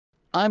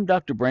I'm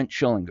Dr. Brent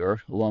Schillinger,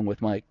 along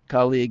with my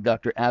colleague,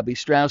 Dr. Abby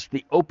Strauss.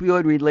 The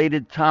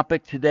opioid-related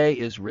topic today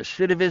is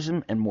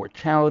recidivism and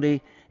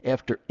mortality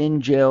after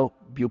in-jail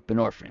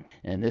buprenorphine.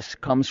 And this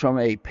comes from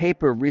a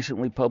paper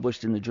recently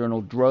published in the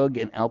journal Drug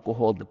and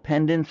Alcohol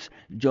Dependence.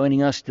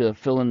 Joining us to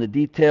fill in the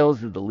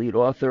details is the lead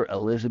author,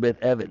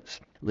 Elizabeth Evans.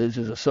 Liz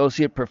is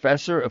Associate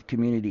Professor of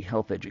Community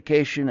Health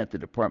Education at the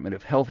Department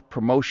of Health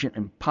Promotion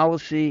and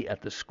Policy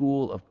at the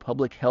School of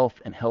Public Health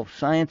and Health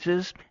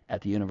Sciences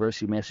at the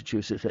University of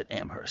Massachusetts at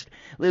Amherst.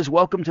 Liz,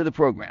 welcome to the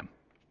program.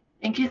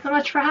 Thank you so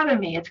much for having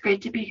me. It's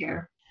great to be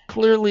here.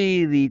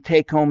 Clearly, the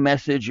take-home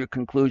message or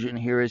conclusion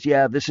here is,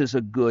 this is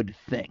a good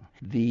thing.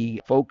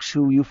 The folks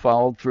who you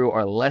followed through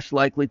are less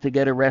likely to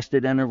get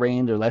arrested and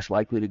arraigned. They're less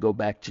likely to go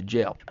back to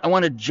jail. I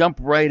want to jump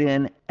right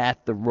in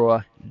at the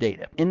raw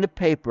data. In the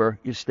paper,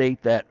 you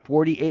state that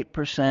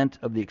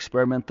 48% of the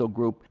experimental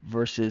group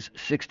versus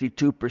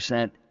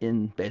 62%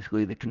 in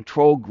basically the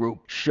control group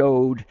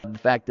showed the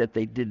fact that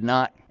they did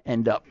not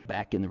end up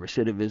back in the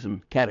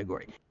recidivism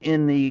category.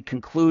 In the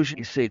conclusion,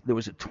 you say there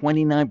was a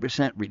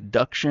 29%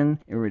 reduction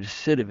in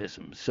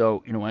recidivism.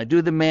 So, when I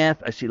do the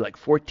math, I see like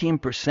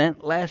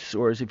 14% less,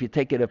 or as if you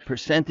take it a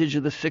percentage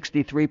of the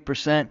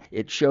 63%,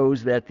 it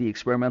shows that the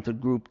experimental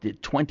group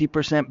did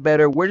 20%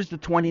 better. Where does the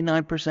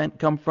 29%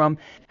 come from?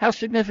 How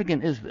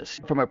significant is this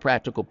from a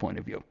practical point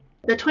of view?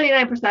 The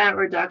 29%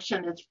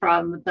 reduction is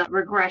from the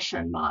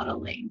regression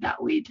modeling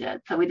that we did.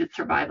 So we did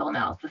survival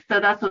analysis. So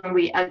that's when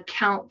we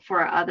account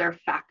for other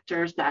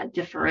factors that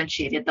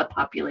differentiated the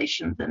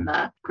populations in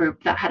the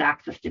group that had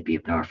access to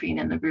buprenorphine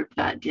and the group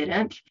that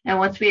didn't. And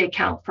once we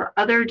account for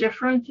other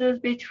differences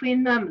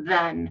between them,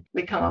 then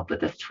we come up with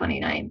this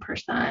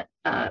 29%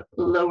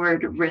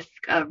 lowered risk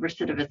of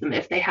recidivism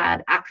if they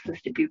had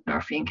access to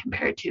buprenorphine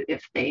compared to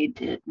if they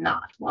did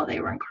not while they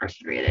were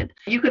incarcerated.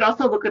 You could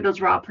also look at those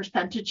raw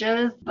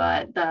percentages,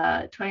 but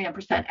the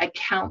 29%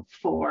 accounts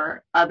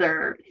for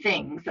other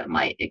things that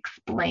might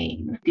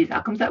explain these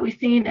outcomes that we've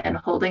seen, and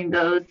holding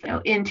those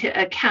into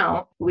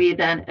account, we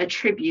then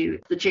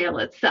attribute the jail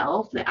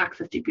itself, the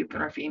access to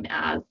buprenorphine,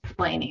 as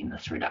explaining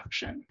this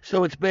reduction.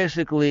 So it's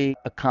basically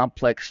a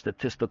complex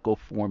statistical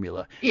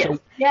formula. Yes. So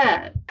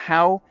yeah.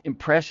 How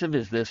impressive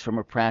is this from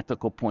a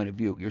practical point of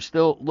view? You're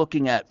still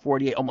looking at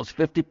 48, almost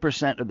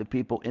 50% of the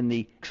people in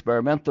the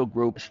experimental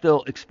group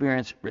still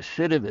experience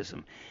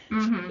recidivism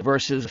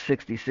versus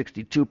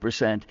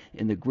 62%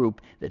 in the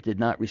group that did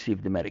not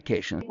receive the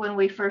medication. When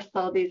we first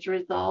saw these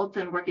results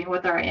and working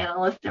with our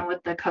analysts and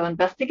with the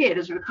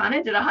co-investigators, we kind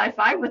of did a high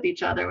five with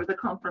each other. It was a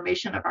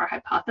confirmation of our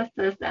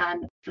hypothesis,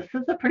 and this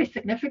is a pretty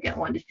significant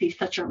one to see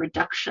such a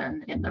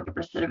reduction in the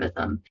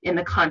recidivism in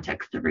the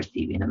context of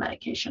receiving the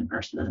medication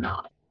versus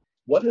not.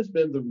 What has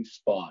been the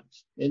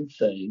response in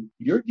saying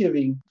you're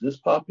giving this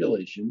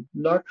population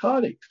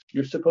narcotics?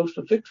 You're supposed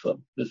to fix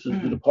them. This is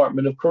the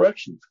Department of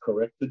Corrections,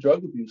 correct the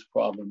drug abuse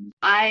problem.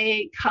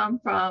 I come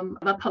from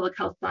a public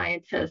health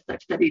scientist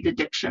that studied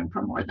addiction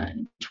for more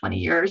than 20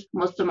 years.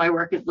 Most of my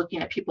work is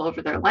looking at people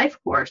over their life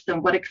course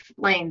and what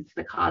explains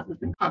the causes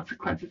and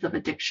consequences of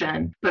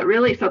addiction, but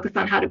really focus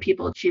on how do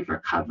people achieve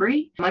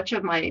recovery. Much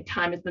of my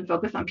time has been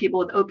focused on people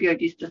with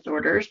opioid use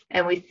disorders,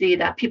 and we see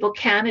that people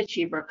can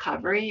achieve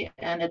recovery,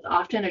 and it's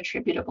often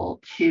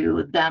attributable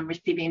to them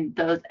receiving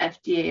those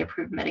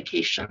FDA-approved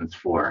medications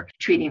for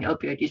treating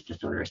opioid use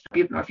disorders,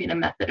 buprenorphine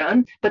and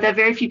methadone, but that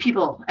very few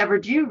people ever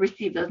do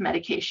receive those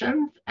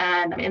medications.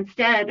 And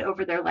instead,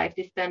 over their life,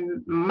 they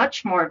spend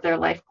much more of their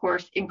life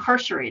course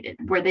incarcerated,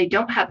 where they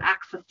don't have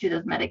access to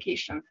those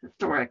medications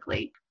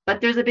historically. But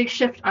there's a big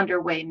shift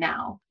underway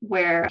now,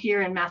 where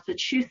here in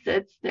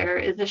Massachusetts, there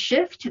is a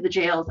shift to the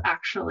jails.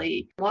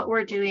 Actually, what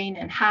we're doing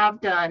and have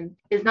done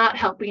is not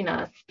helping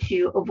us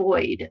to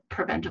avoid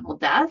preventable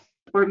death,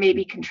 or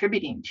maybe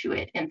contributing to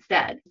it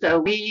instead. So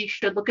we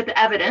should look at the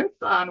evidence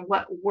on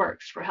what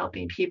works for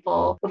helping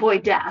people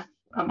avoid death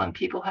among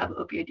people who have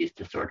opioid use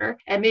disorder.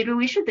 And maybe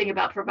we should think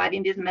about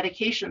providing these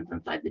medications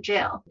inside the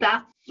jail.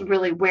 That's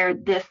really where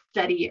this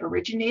study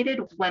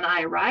originated. When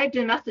I arrived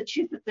in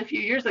Massachusetts a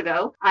few years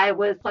ago, I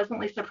was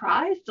pleasantly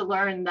surprised to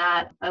learn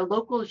that a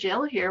local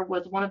jail here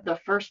was one of the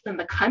first in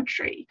the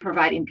country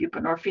providing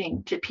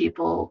buprenorphine to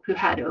people who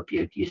had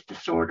opioid use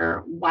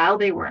disorder while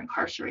they were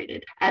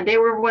incarcerated. And they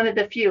were one of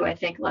the few, I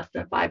think less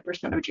than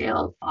 5% of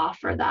jails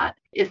offer that.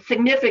 It's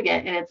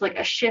significant, and it's like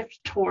a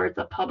shift towards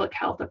a public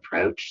health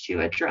approach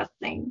to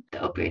addressing the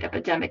opioid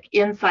epidemic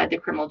inside the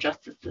criminal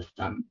justice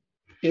system.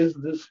 Is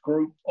this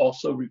group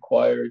also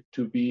required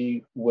to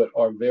be what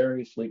are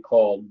variously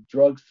called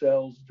drug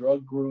cells,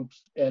 drug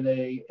groups,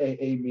 NA,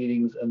 AA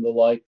meetings, and the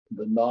like,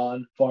 the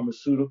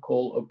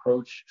non-pharmaceutical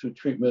approach to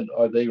treatment?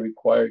 Are they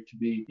required to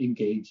be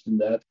engaged in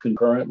that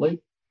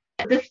concurrently?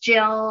 This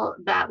jail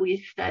that we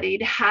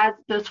studied has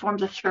those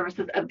forms of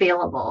services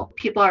available.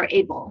 People are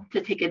able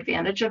to take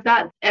advantage of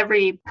that.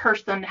 Every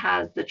person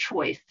has the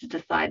choice to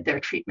decide their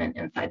treatment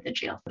inside the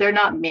jail. They're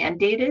not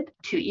mandated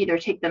to either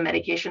take the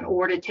medication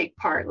or to take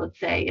part, let's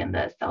say, in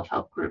the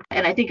self-help group.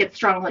 And I think it's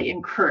strongly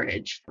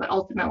encouraged, but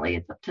ultimately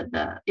it's up to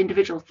the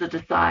individuals to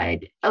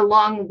decide,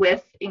 along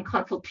with in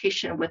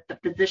consultation with the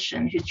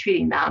physician who's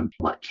treating them,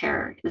 what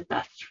care is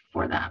best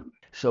for them.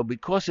 So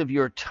because of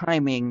your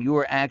timing, you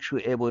were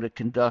actually able to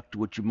conduct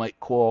what you might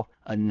call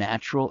a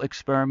natural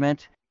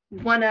experiment.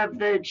 One of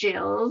the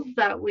jails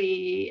that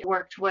we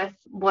worked with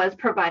was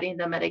providing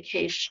the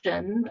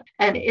medication.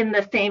 And in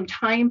the same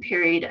time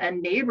period, a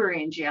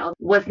neighboring jail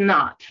was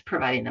not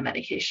providing the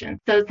medication.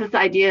 So it's this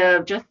idea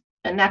of just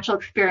a natural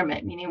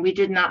experiment, meaning we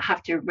did not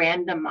have to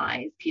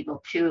randomize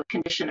people to a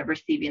condition of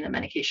receiving the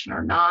medication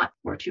or not,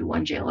 or to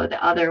one jail or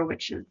the other,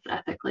 which is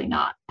ethically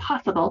not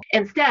possible.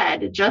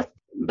 Instead, just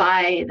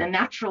by the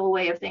natural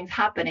way of things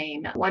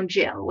happening, one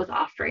jail was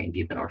offering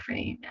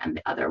buprenorphine and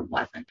the other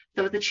wasn't.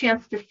 So it was a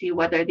chance to see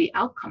whether the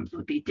outcomes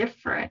would be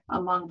different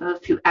among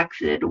those who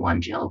exited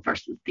one jail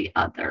versus the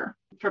other.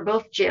 For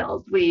both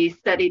jails, we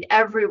studied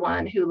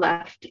everyone who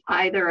left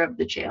either of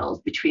the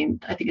jails between,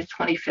 I think it's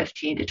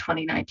 2015 to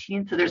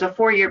 2019. So there's a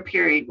 4-year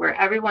period where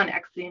everyone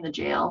exiting the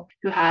jail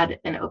who had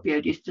an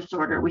opioid use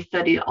disorder, we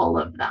studied all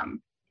of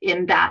them.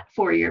 In that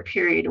 4-year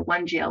period,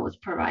 one jail was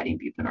providing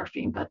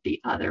buprenorphine, but the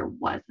other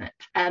wasn't.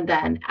 And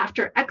then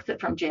after exit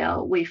from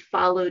jail, we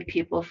followed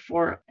people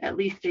for at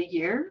least a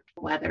year,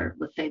 whether,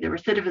 let's say, the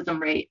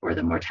recidivism rate or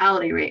the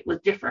mortality rate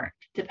was different,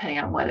 depending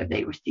on whether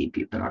they received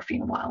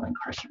buprenorphine while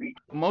incarcerated.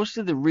 Most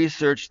of the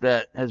research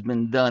that has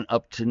been done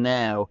up to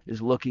now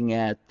is looking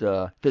at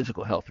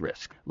physical health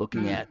risk,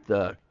 looking at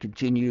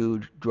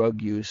continued drug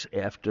use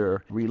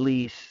after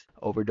release,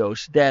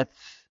 overdose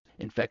deaths,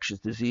 infectious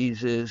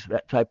diseases,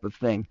 that type of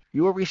thing.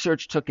 Your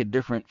research took a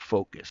different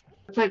focus.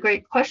 That's a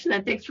great question,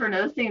 and thanks for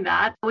noticing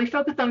that. We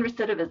focus on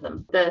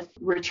recidivism, this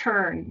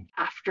return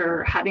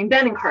after having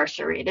been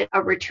incarcerated,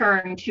 a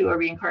return to a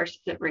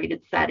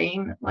reincarcerated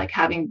setting, like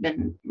having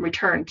been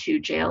returned to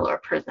jail or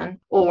prison,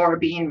 or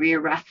being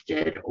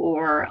rearrested,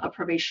 or a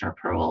probation or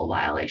parole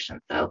violation.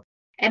 So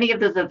any of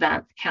those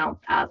events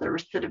counts as a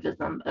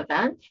recidivism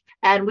event.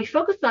 And we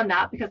focus on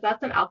that because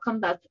that's an outcome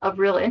that's of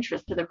real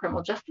interest to the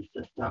criminal justice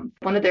system.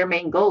 One of their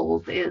main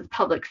goals is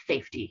public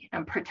safety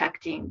and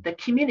protecting the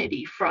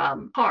community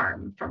from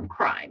harm, from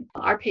crime.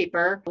 Our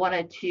paper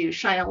wanted to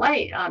shine a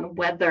light on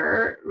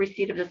whether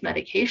receipt of this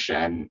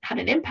medication had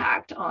an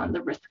impact on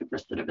the risk of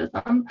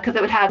recidivism, because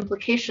it would have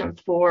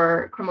implications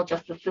for criminal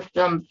justice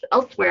systems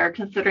elsewhere,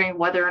 considering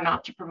whether or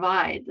not to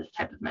provide this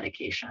type of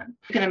medication.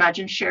 You can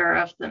imagine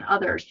sheriffs and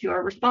others who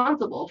are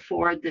responsible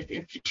for this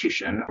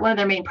institution. One of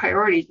their main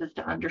priorities is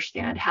to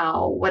understand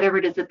how whatever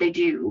it is that they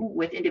do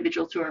with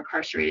individuals who are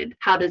incarcerated,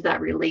 how does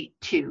that relate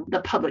to the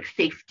public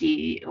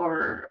safety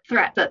or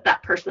threat that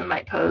that person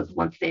might pose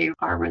once they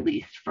are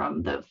released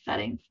from those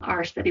settings.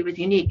 Our study was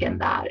unique in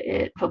that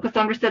it focused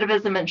on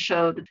recidivism and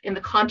showed that in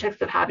the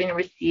context of having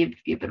received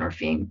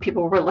buprenorphine,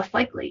 people were less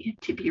likely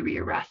to be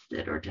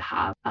rearrested or to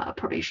have a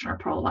probation or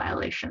parole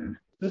violation.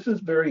 This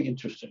is very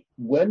interesting.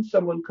 When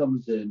someone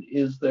comes in,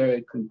 is there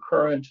a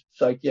concurrent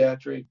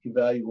psychiatric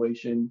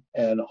evaluation,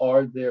 and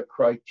are there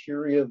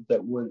criteria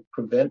that would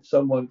prevent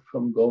someone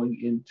from going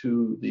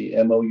into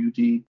the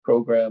MOUD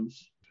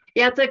programs?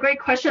 Yeah, it's a great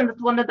question.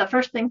 It's one of the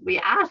first things we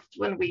asked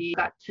when we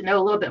got to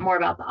know a little bit more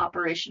about the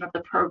operation of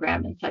the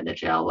program inside the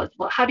jail was,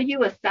 well, how do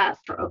you assess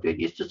for opioid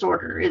use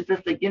disorder? Is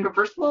this a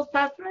universal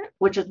assessment,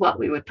 which is what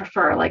we would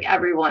prefer, like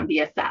everyone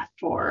be assessed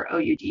for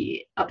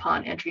OUD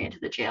upon entry into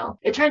the jail?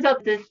 It turns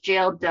out this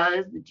jail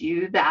does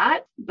do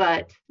that,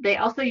 but they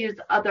also use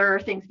other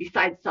things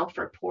besides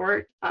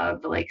self-report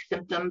of like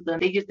symptoms,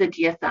 and they use the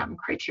DSM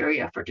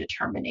criteria for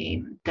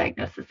determining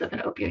diagnosis of an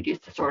opioid use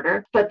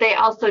disorder. But they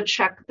also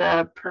check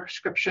the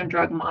prescription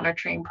drug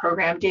monitoring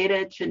program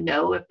data to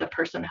know if the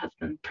person has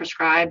been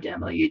prescribed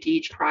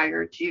MOUD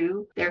prior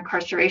to their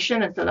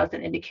incarceration. And so that's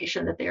an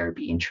indication that they are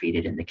being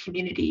treated in the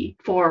community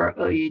for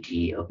OUD,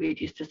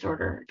 opioid use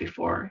disorder,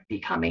 before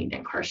becoming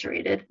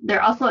incarcerated.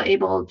 They're also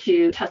able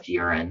to test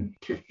urine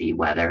to see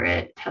whether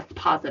it tests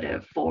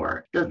positive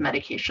for those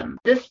medications.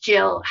 This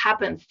jail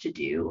happens to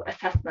do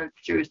assessments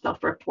through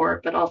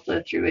self-report, but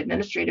also through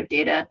administrative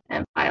data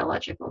and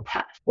biological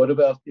tests. What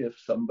about if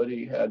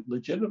somebody had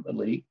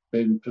legitimately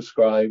been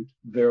prescribed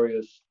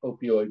various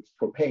opioids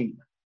for pain?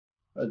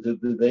 Do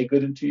they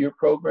get into your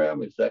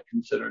program? Is that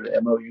considered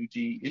an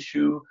MOUD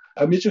issue?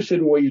 I'm interested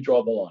in where you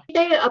draw the line.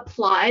 They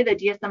apply the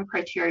DSM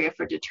criteria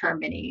for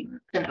determining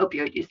an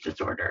opioid use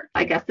disorder.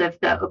 I guess if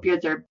the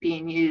opioids are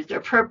being used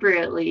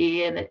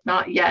appropriately and it's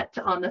not yet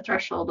on the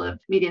threshold of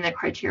meeting the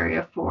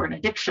criteria for an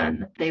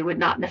addiction, they would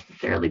not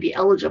necessarily be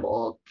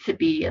eligible to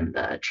be in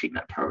the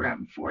treatment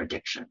program for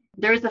addiction.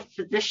 There's a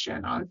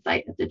physician on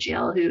site at the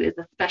jail who is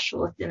a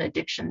specialist in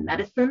addiction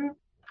medicine.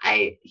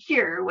 I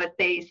hear what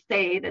they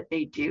say that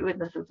they do,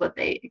 and this is what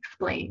they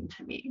explain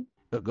to me.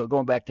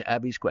 going back to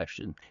Abby's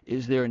question,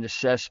 is there an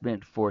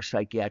assessment for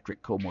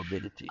psychiatric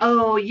comorbidities?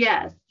 Oh,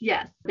 yes,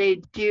 yes. They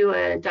do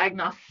a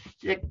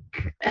diagnostic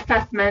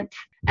assessment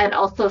and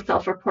also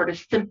self-reported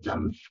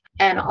symptoms,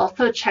 and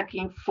also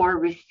checking for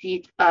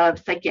receipt of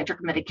psychiatric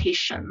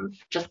medications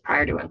just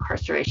prior to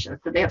incarceration.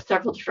 So they have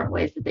several different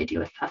ways that they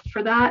do assess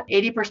for that.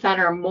 80%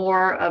 or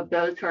more of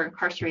those who are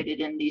incarcerated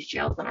in these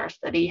jails in our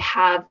study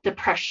have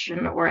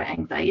depression or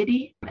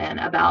anxiety, and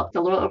about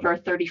a little over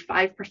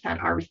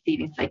 35% are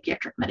receiving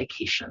psychiatric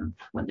medications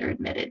when they're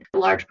admitted. A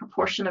large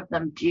proportion of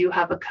them do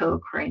have a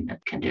co-occurring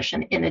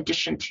condition in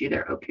addition to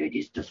their opioid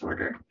use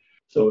disorder.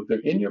 So if they're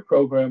in your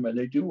program and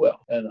they do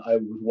well, and I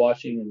was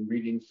watching and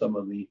reading some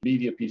of the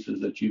media pieces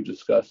that you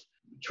discussed,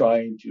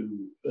 trying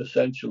to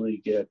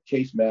essentially get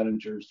case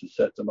managers to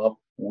set them up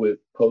with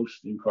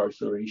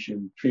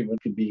post-incarceration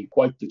treatment can be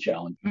quite the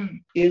challenge.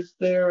 Is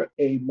there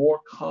a more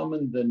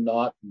common than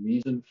not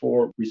reason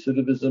for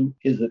recidivism?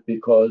 Is it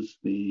because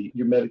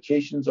your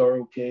medications are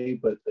okay,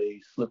 but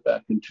they slip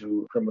back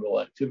into criminal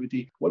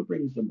activity? What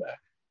brings them back?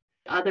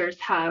 Others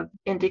have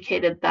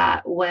indicated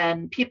that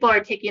when people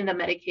are taking the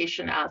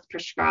medication as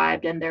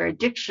prescribed and their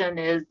addiction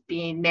is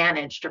being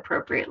managed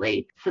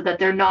appropriately so that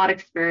they're not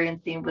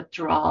experiencing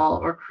withdrawal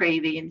or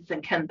cravings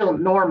and can feel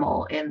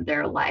normal in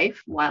their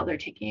life while they're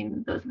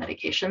taking those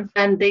medications,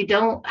 and they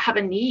don't have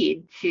a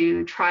need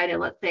to try to,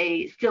 let's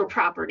say, steal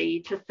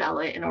property to sell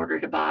it in order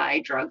to buy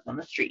drugs on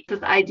the street.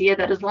 This idea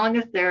that as long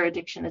as their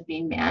addiction is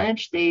being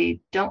managed, they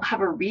don't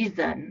have a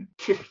reason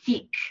to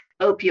seek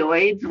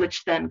opioids,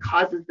 which then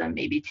causes them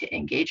maybe to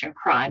engage in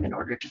crime in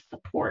order to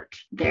support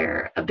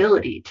their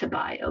ability to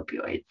buy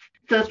opioids.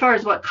 So as far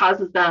as what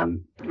causes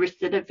them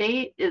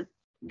recidivate is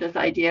this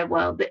idea of,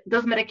 well,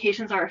 those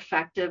medications are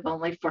effective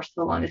only for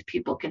so long as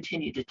people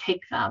continue to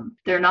take them.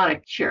 They're not a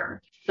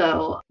cure.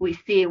 So we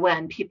see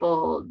when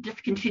people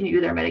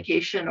discontinue their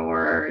medication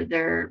or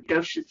their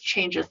dosage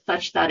changes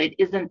such that it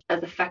isn't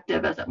as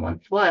effective as it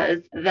once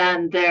was,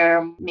 then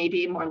they're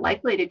maybe more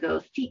likely to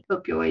go seek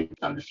opioids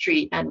on the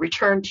street and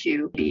return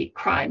to the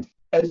crimes.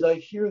 As I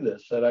hear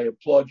this, and I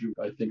applaud you,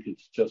 I think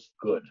it's just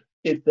good.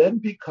 It then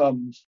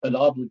becomes an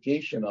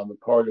obligation on the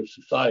part of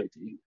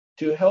society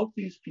to help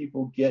these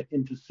people get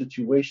into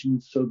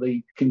situations so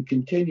they can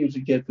continue to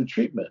get the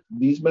treatment.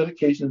 These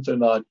medications are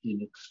not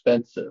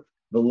inexpensive.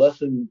 The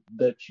lesson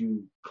that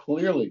you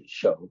clearly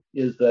show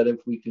is that if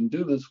we can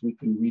do this, we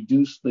can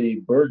reduce the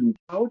burden.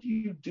 How do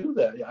you do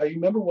that? I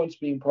remember once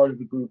being part of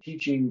a group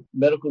teaching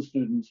medical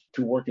students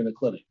to work in a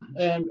clinic,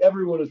 and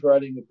everyone was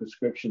writing a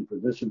prescription for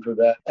this and for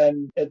that.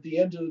 And at the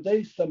end of the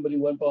day, somebody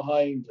went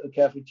behind a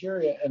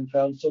cafeteria and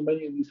found so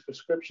many of these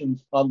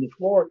prescriptions on the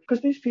floor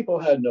because these people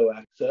had no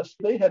access.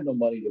 They had no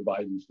money to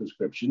buy these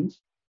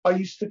prescriptions. Are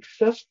you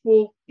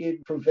successful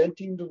in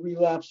preventing the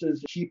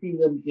relapses, keeping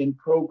them in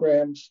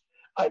programs?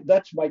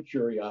 That's my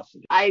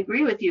curiosity. I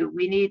agree with you.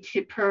 We need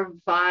to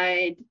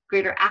provide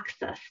greater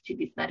access to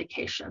these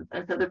medications.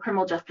 And so the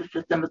criminal justice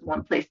system is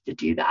one place to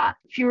do that.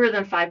 Fewer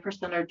than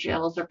 5% of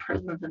jails or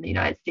prisons in the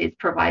United States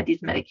provide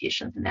these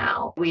medications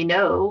now. We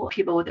know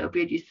people with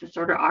opioid use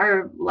disorder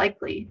are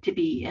likely to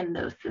be in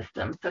those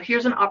systems. So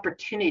here's an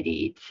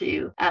opportunity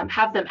to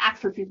have them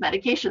access these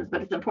medications,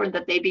 but it's important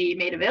that they be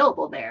made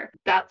available there.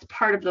 That's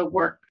part of the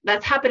work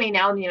that's happening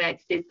now in the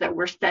United States that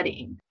we're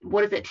studying.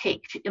 What does it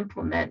take to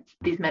implement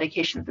these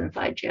medications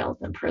inside jails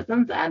and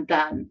prisons, and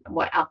then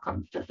what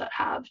outcomes does that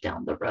have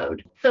down the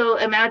road? So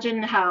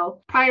imagine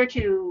how prior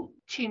to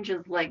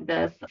changes like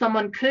this,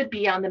 someone could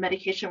be on the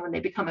medication when they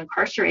become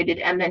incarcerated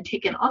and then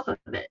taken off of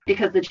it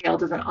because the jail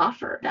doesn't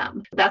offer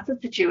them. That's a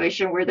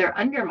situation where they're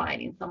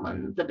undermining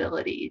someone's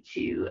ability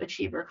to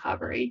achieve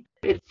recovery.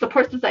 It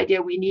supports this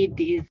idea we need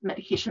these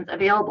medications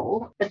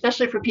available,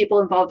 especially for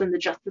people involved in the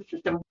justice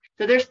system.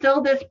 So there's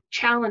still this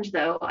challenge,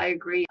 though, I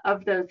agree,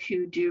 of those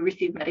who do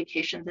receive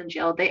medications in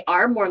jail. They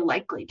are more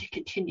likely to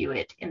continue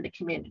it in the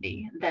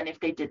community than if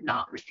they did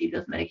not receive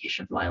those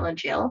medications while in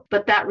jail.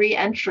 But that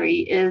reentry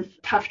is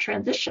tough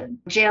transition.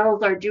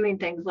 Jails are doing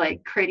things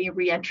like creating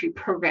reentry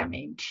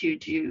programming to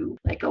do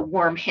like a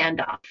warm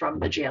handoff from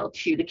the jail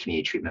to the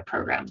community treatment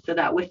program, so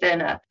that within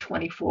a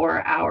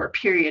 24-hour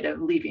period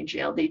of leaving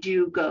jail, they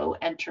do go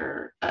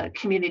enter a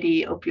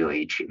community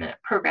opioid treatment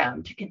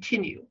program to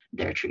continue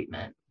their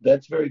treatment.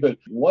 That's very good.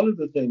 One of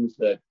the things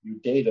that your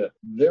data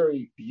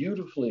very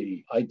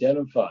beautifully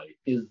identify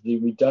is the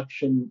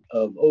reduction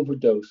of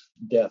overdose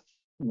deaths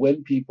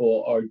when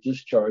people are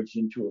discharged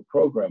into a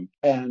program.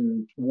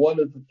 And one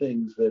of the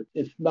things that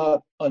is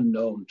not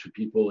unknown to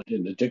people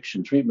in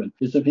addiction treatment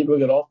is that people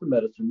get off the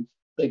medicines,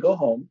 they go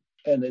home,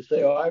 and they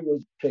say, oh, I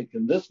was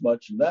taking this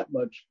much and that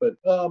much, but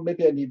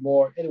maybe I need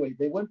more. Anyway,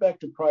 they went back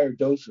to prior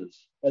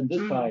doses. And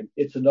this time,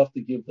 it's enough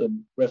to give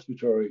them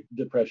respiratory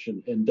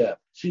depression and death.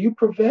 So you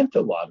prevent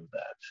a lot of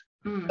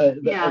that.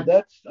 Yeah.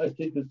 That's, I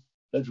think,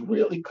 that's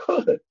really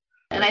good.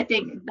 And I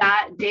think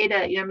that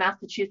data,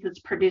 Massachusetts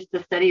produced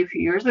a study a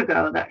few years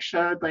ago that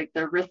showed like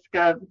the risk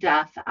of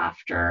death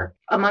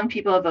among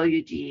people of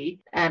OUD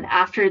and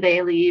after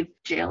they leave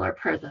jail or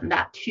prison,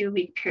 that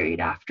 2-week period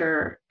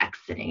after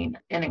exiting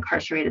an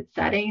incarcerated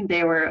setting,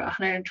 they were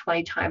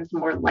 120 times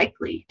more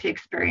likely to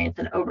experience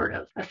an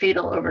overdose, a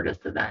fatal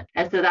overdose event.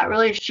 And so that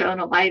really shone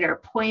a light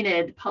or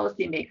pointed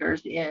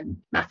policymakers in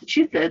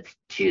Massachusetts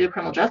to the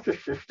criminal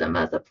justice system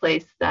as a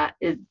place that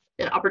is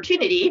an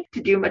opportunity to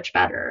do much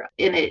better.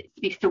 And it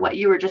speaks to what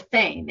you were just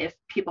saying. If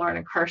people are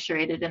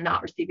incarcerated and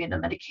not receiving the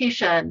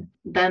medication,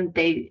 then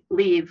they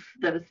leave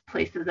those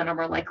places and are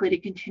more likely to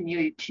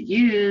continue to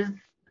use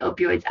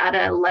opioids at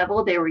a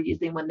level they were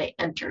using when they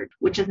entered,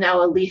 which is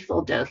now a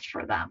lethal dose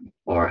for them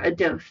or a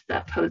dose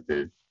that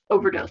poses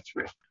overdose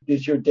risk.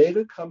 Is your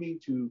data coming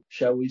to,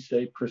 shall we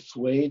say,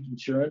 persuade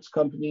insurance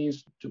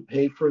companies to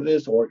pay for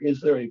this? Or is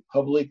there a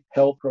public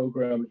health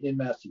program in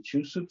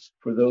Massachusetts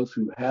for those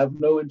who have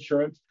no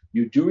insurance?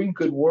 You're doing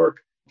good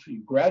work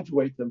to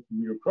graduate them from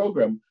your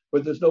program,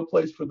 but there's no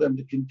place for them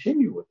to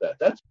continue with that.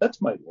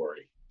 That's my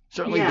worry.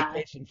 Certainly the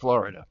case in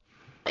Florida.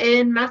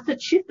 In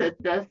Massachusetts,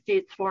 the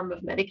state's form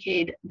of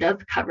Medicaid does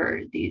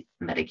cover these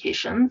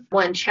medications.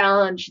 One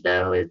challenge,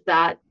 though, is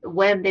that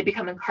when they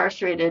become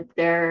incarcerated,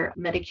 their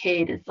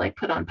Medicaid is like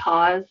put on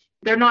pause.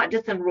 They're not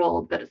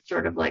disenrolled, but it's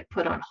sort of like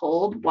put on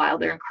hold while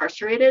they're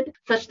incarcerated,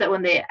 such that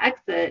when they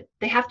exit,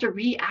 they have to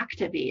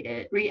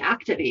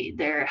reactivate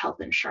their health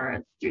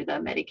insurance through the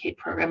Medicaid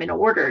program in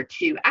order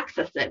to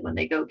access it when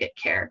they go get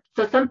care.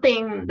 So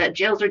something that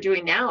jails are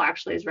doing now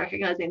actually is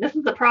recognizing this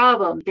is the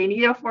problem. They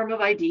need a form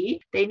of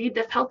ID. They need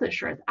this health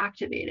insurance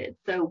activated.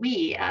 So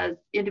we, as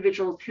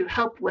individuals who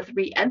help with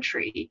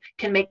reentry,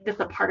 can make this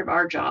a part of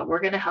our job. We're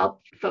going to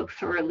help folks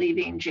who are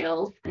leaving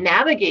jails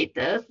navigate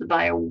this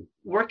by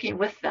working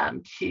with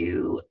them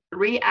to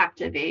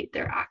reactivate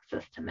their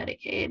access to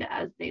Medicaid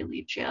as they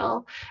leave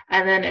jail,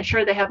 and then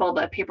ensure they have all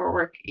the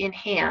paperwork in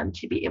hand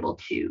to be able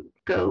to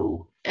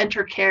go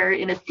enter care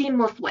in a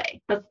seamless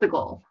way. That's the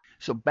goal.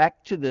 So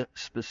back to the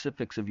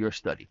specifics of your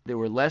study. There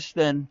were less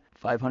than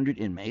 500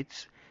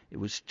 inmates. It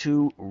was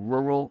 2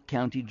 rural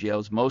county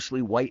jails,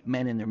 mostly white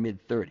men in their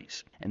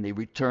mid-30s, and they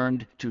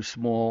returned to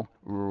small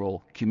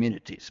rural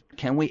communities.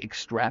 Can we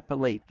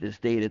extrapolate this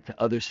data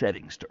to other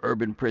settings, to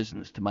urban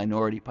prisons, to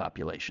minority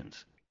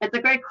populations? It's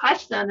a great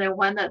question and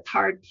one that's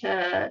hard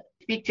to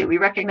speak to. We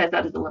recognize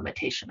that as a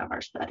limitation of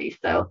our study.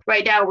 So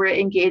right now we're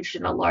engaged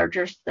in a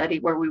larger study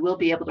where we will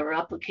be able to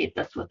replicate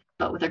this with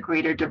a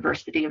greater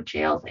diversity of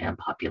jails and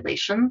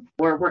populations.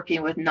 We're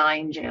working with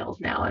 9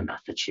 jails now in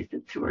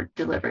Massachusetts who are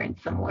delivering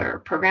similar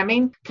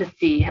programming to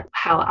see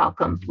how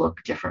outcomes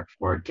look different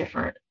for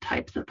different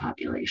types of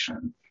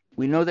populations.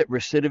 We know that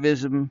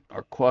recidivism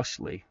are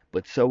costly,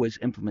 but so is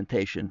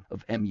implementation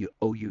of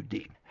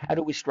MOUD. How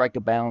do we strike a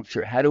balance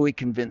here? How do we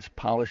convince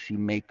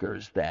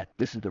policymakers that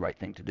this is the right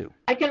thing to do?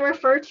 I can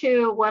refer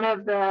to one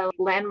of the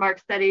landmark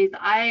studies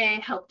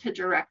I helped to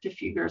direct a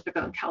few years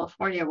ago in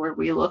California, where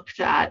we looked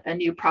at a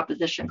new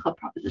proposition called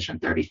Proposition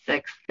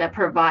 36 that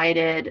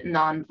provided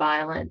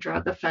nonviolent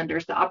drug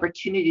offenders the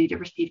opportunity to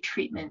receive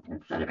treatment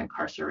instead of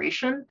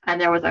incarceration.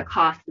 And there was a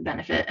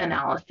cost-benefit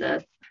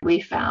analysis. We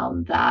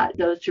found that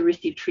those who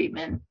received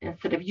treatment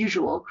instead of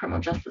usual criminal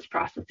justice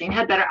processing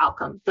had better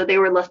outcomes. So they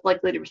were less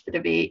likely to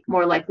recidivate,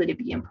 more likely to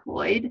be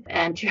employed,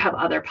 and to have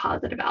other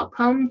positive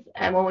outcomes.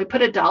 And when we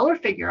put a dollar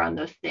figure on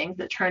those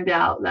things, it turned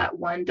out that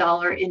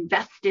 $1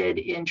 invested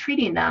in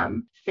treating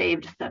them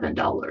saved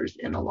 $7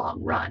 in the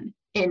long run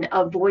in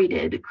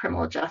avoided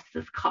criminal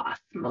justice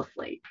costs,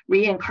 mostly.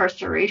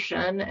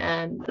 Reincarceration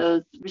and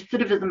those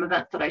recidivism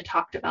events that I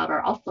talked about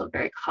are also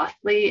very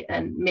costly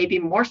and maybe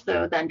more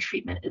so than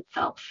treatment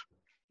itself.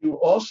 You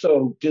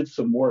also did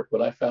some work,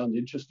 what I found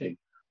interesting,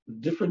 the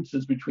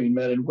differences between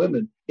men and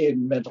women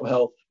in mental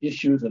health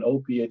issues and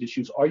opiate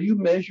issues. Are you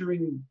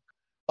measuring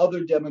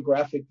other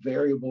demographic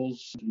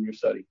variables in your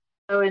study?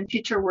 So in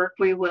future work,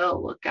 we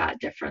will look at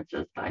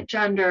differences by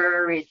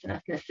gender, race and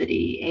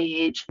ethnicity,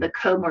 age, the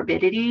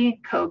comorbidity,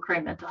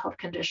 co-occurring mental health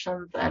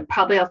conditions, and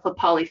probably also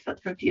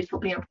polysubstance use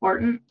will be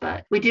important.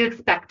 But we do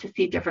expect to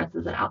see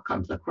differences in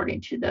outcomes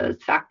according to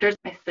those factors.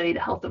 I study the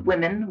health of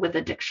women with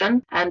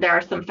addiction, and there are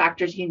some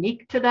factors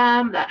unique to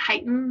them that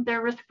heighten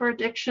their risk for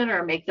addiction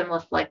or make them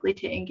less likely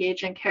to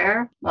engage in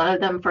care. One of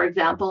them, for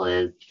example,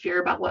 is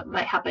fear about what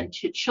might happen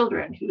to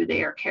children who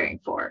they are caring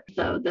for.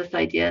 So this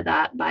idea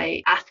that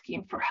by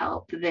asking for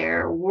help,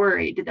 they're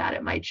worried that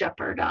it might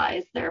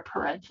jeopardize their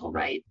parental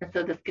rights. And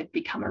so this could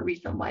become a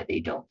reason why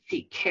they don't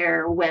seek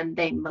care when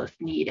they most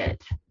need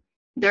it.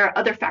 There are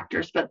other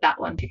factors, but that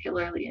one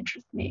particularly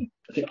interests me.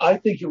 I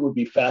think it would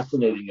be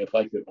fascinating if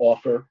I could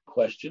offer a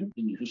question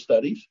in your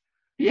studies.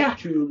 Yeah.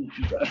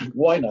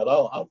 Why not?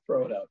 I'll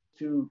throw it out.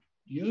 To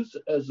use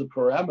as a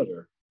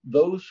parameter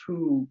those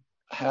who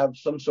have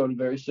some sort of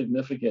very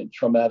significant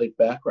traumatic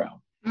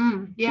background.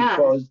 Yeah.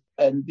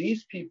 And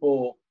these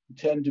people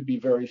tend to be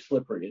very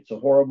slippery. It's a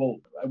horrible,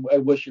 I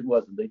wish it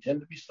wasn't. They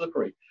tend to be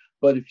slippery.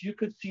 But if you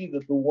could see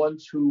that the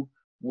ones who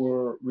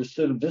were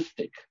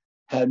recidivistic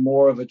had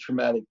more of a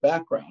traumatic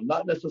background,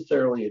 not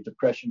necessarily a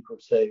depression per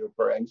se or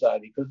per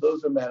anxiety, because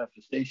those are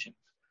manifestations,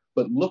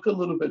 but look a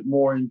little bit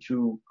more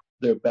into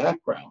their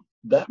background.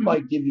 That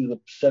might give you the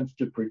sense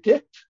to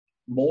predict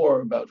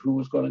more about who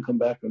was going to come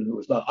back and who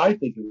was not. I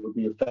think it would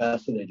be a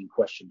fascinating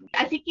question.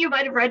 I think you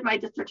might have read my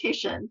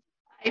dissertation.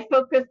 I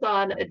focus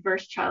on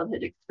adverse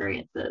childhood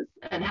experiences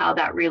and how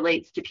that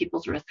relates to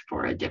people's risk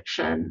for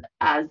addiction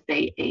as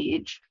they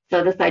age.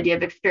 So this idea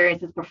of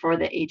experiences before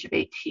the age of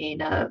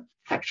 18 of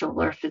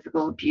sexual or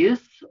physical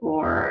abuse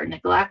or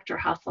neglect or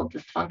household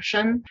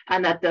dysfunction,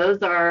 and that those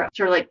are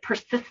sort of like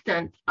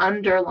persistent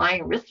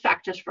underlying risk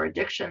factors for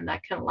addiction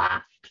that can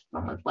last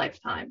someone's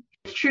lifetime.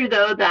 It's true,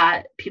 though,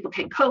 that people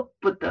can cope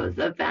with those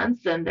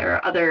events, and there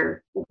are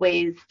other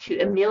ways to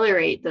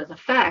ameliorate those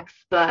effects,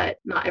 but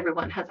not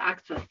everyone has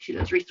access to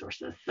those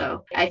resources.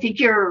 So I think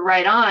you're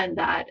right on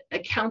that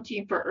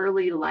accounting for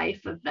early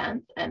life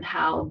events and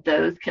how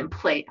those can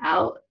play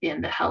out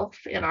in the health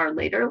in our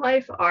later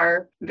life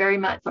are very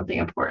much something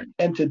important.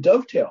 And to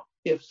dovetail,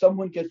 if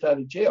someone gets out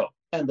of jail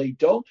and they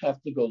don't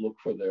have to go look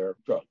for their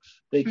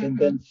drugs, they can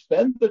then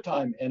spend the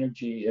time,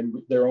 energy, and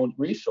their own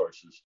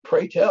resources,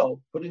 pray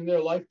tell, putting their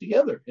life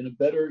together in a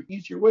better,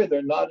 easier way.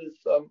 They're not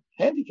as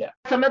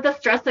handicapped. Some of the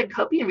stress and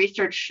coping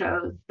research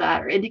shows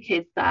that or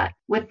indicates that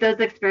with those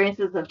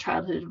experiences of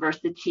childhood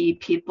adversity,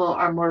 people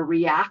are more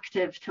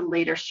reactive to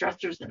later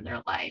stressors in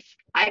their life.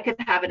 I could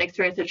have an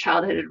experience of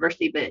childhood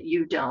adversity, but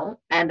you don't.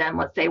 And then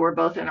let's say we're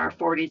both in our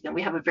 40s and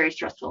we have a very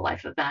stressful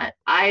life event.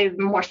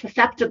 I'm more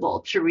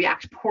susceptible to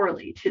react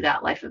poorly to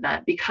that life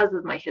event because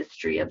of my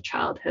history of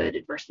childhood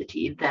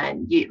adversity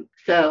than you.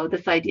 So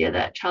this idea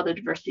that childhood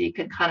adversity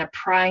can kind of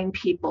prime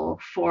people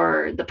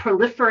for the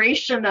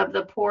proliferation of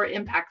the poor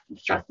impacts of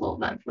stressful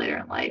events later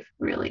in life,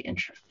 really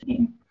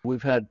interesting.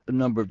 We've had a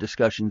number of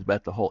discussions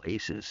about the whole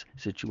ACEs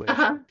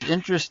situation.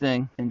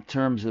 Interesting in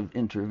terms of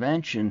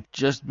intervention,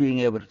 just being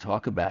able to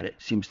talk about it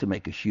seems to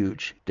make a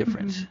huge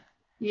difference.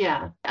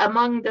 Yeah.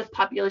 Among this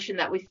population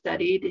that we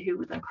studied who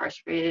was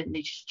incarcerated in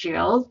these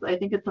jails, I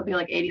think it's something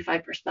like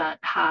 85%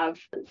 have,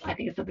 I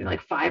think it's something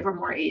like 5 or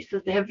more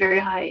ACEs. They have very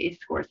high ACE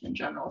scores in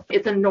general.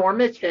 It's a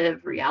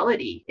normative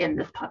reality in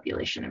this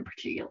population in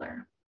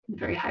particular.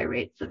 Very high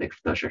rates of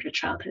exposure to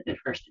childhood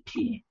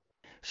adversity.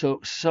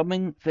 So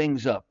summing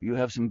things up, you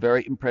have some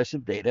very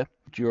impressive data,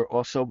 but you're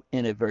also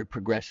in a very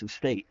progressive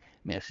state,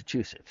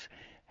 Massachusetts.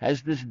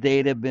 Has this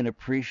data been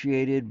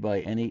appreciated by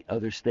any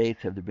other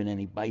states? Have there been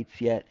any bites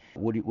yet?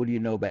 What do you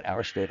know about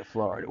our state of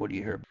Florida? What do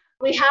you hear?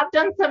 We have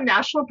done some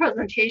national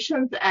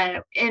presentations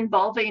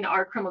involving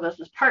our criminal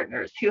justice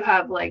partners who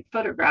have like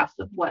photographs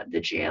of what the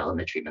jail and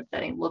the treatment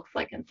setting looks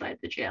like inside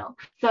the jail.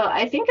 So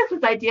I think it's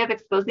this idea of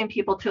exposing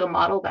people to a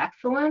model of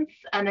excellence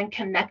and then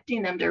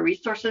connecting them to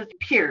resources,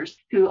 peers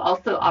who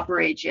also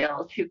operate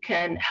jails who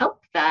can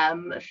help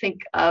them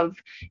think of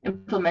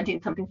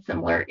implementing something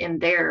similar in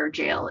their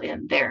jail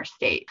in their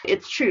state.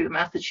 It's true,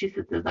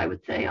 Massachusetts is, I would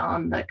say,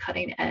 on the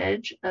cutting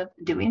edge of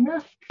doing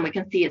this. We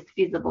can see it's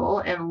feasible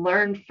and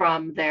learn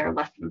from their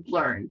lessons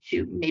learned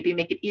to maybe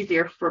make it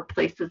easier for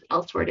places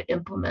elsewhere to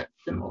implement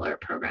similar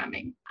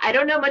programming. I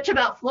don't know much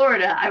about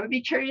Florida. I would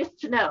be curious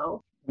to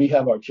know. We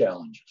have our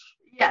challenges.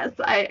 Yes,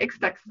 I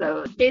expect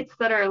so. States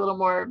that are a little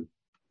more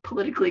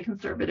politically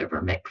conservative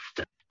or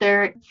mixed,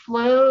 they're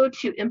slow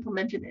to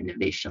implement an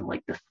innovation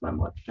like this one,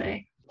 let's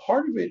say.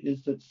 Part of it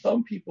is that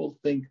some people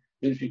think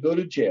that if you go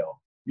to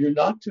jail, you're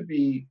not to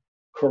be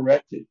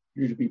corrected,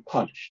 you're to be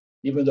punished,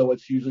 even though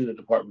it's usually the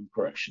Department of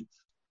Corrections.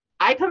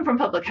 I come from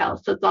public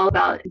health, so it's all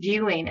about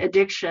viewing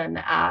addiction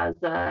as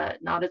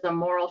not as a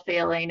moral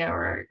failing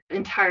or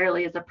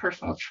entirely as a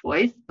personal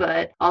choice,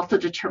 but also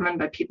determined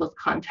by people's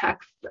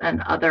contexts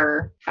and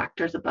other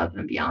factors above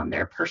and beyond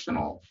their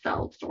personal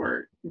selves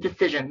or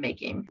decision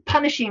making.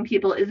 Punishing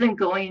people isn't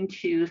going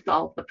to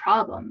solve the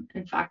problem.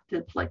 In fact,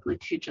 it's likely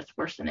to just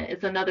worsen it.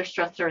 It's another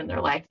stressor in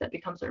their life that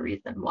becomes a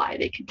reason why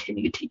they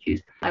continue to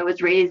use. I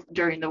was raised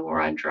during the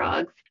war on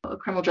drugs. A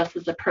criminal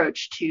justice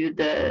approach to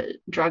the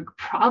drug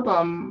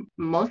problem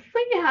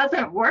mostly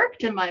hasn't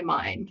worked in my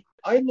mind.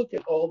 I look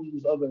at all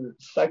these other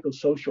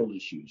psychosocial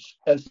issues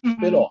as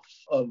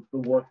spin-offs of the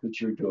work that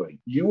you're doing.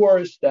 You are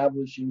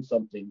establishing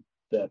something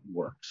that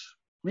works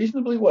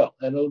reasonably well,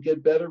 and it'll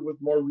get better with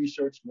more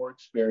research, more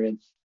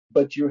experience,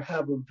 but you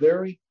have a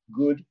very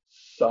good,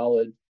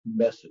 solid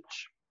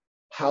message.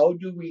 How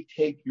do we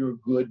take your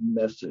good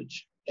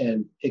message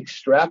and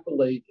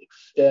extrapolate,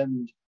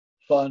 extend,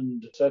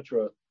 fund,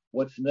 etc.,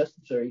 what's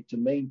necessary to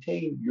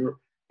maintain your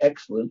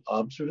excellent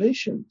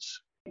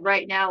observations?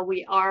 Right now,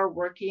 we are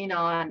working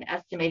on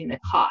estimating the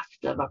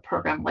cost of a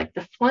program like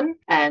this one,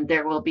 and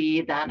there will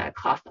be then a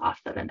cost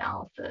offset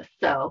analysis.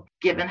 So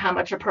given how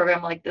much a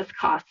program like this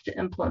costs to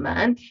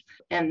implement,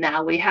 and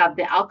now we have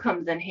the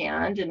outcomes in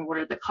hand, and what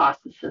are the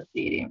costs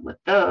associated with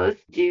those,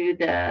 do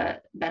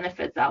the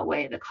benefits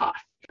outweigh the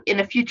costs? In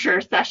a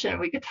future session,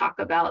 we could talk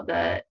about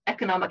the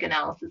economic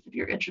analysis if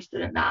you're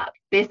interested in that.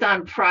 Based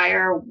on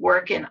prior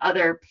work in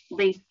other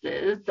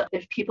places,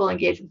 if people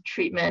engage with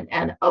treatment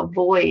and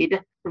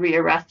avoid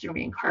rearrest and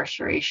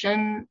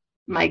reincarceration,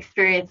 my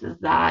experience is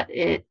that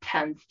it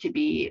tends to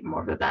be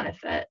more of a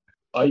benefit.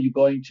 Are you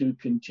going to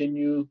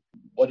continue?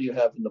 What do you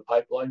have in the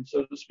pipeline,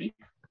 so to speak?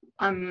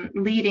 I'm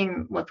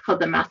leading what's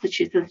called the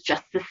Massachusetts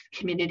Justice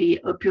Community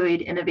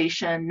Opioid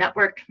Innovation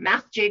Network.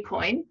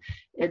 MassJCoin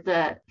is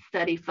a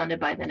study funded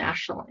by the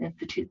National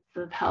Institutes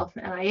of Health,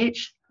 NIH,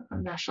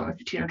 National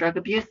Institute on Drug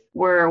Abuse.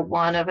 We're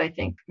one of, I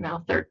think,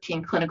 now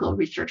 13 clinical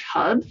research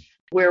hubs.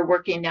 We're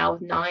working now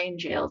with 9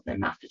 jails in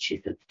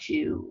Massachusetts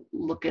to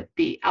look at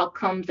the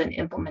outcomes and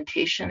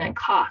implementation and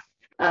costs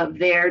of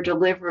their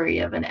delivery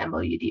of an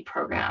MOUD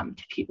program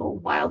to people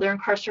while they're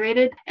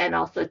incarcerated, and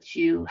also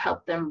to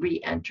help them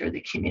re-enter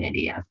the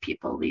community as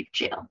people leave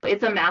jail.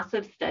 It's a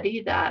massive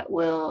study that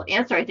will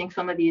answer, I think,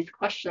 some of these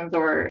questions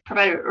or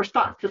provide a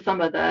response to some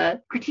of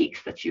the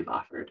critiques that you've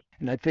offered.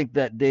 And I think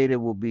that data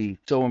will be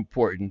so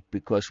important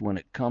because when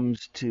it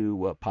comes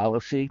to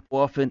policy,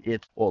 often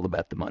it's all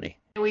about the money.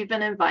 We've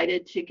been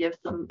invited to give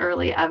some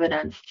early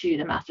evidence to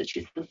the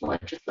Massachusetts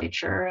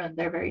legislature, and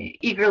they're very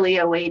eagerly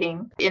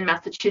awaiting. In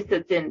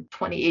Massachusetts in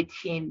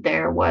 2018,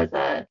 there was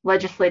a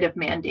legislative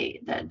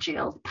mandate that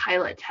jails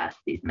pilot test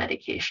these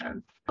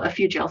medications. A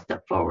few jails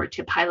stepped forward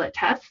to pilot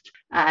test,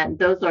 and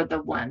those are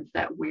the ones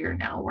that we're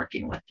now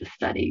working with to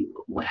study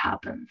what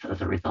happens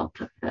as a result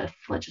of this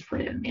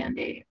legislative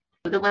mandate.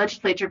 The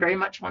legislature very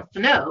much wants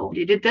to know,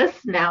 you did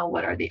this, now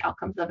what are the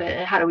outcomes of it,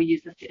 and how do we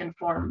use this to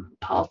inform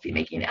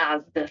policymaking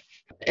as this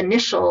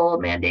initial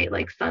mandate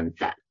like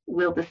sunset?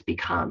 Will this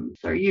become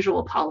our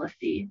usual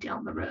policy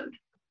down the road?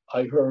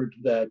 I heard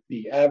that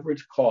the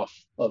average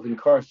cost of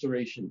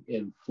incarceration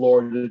in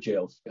Florida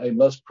jails, I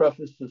must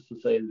preface this to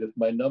say that if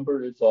my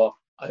number is off,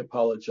 I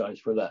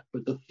apologize for that.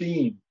 But the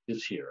theme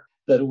is here,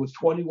 that it was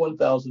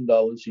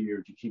 $21,000 a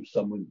year to keep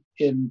someone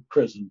in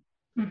prison.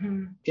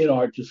 Mm-hmm. In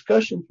our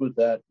discussions with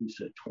that, we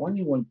said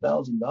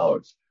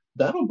 $21,000.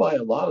 That'll buy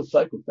a lot of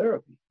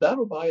psychotherapy.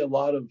 That'll buy a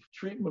lot of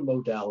treatment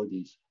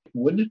modalities.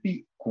 Wouldn't it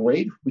be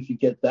great if we could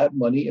get that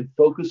money and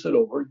focus it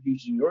over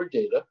using your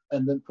data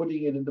and then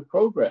putting it into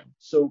programs?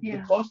 So the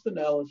cost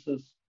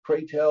analysis,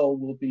 pray tell,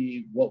 will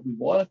be what we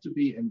want it to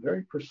be and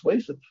very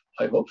persuasive.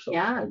 I hope so.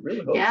 Yeah. I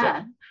really hope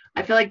so.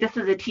 I feel like this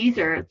is a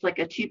teaser. It's like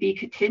a to be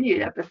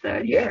continued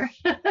episode here.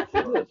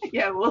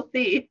 Yeah, we'll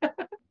see.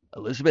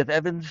 Elizabeth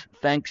Evans,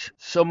 thanks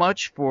so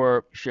much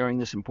for sharing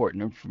this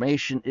important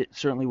information. It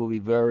certainly will be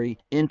very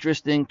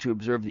interesting to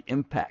observe the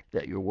impact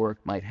that your work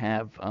might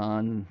have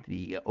on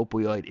the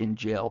opioid in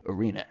jail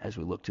arena as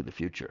we look to the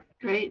future.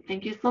 Great.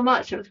 Thank you so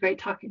much. It was great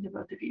talking to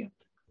both of you.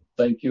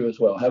 Thank you as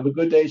well. Have a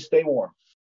good day. Stay warm.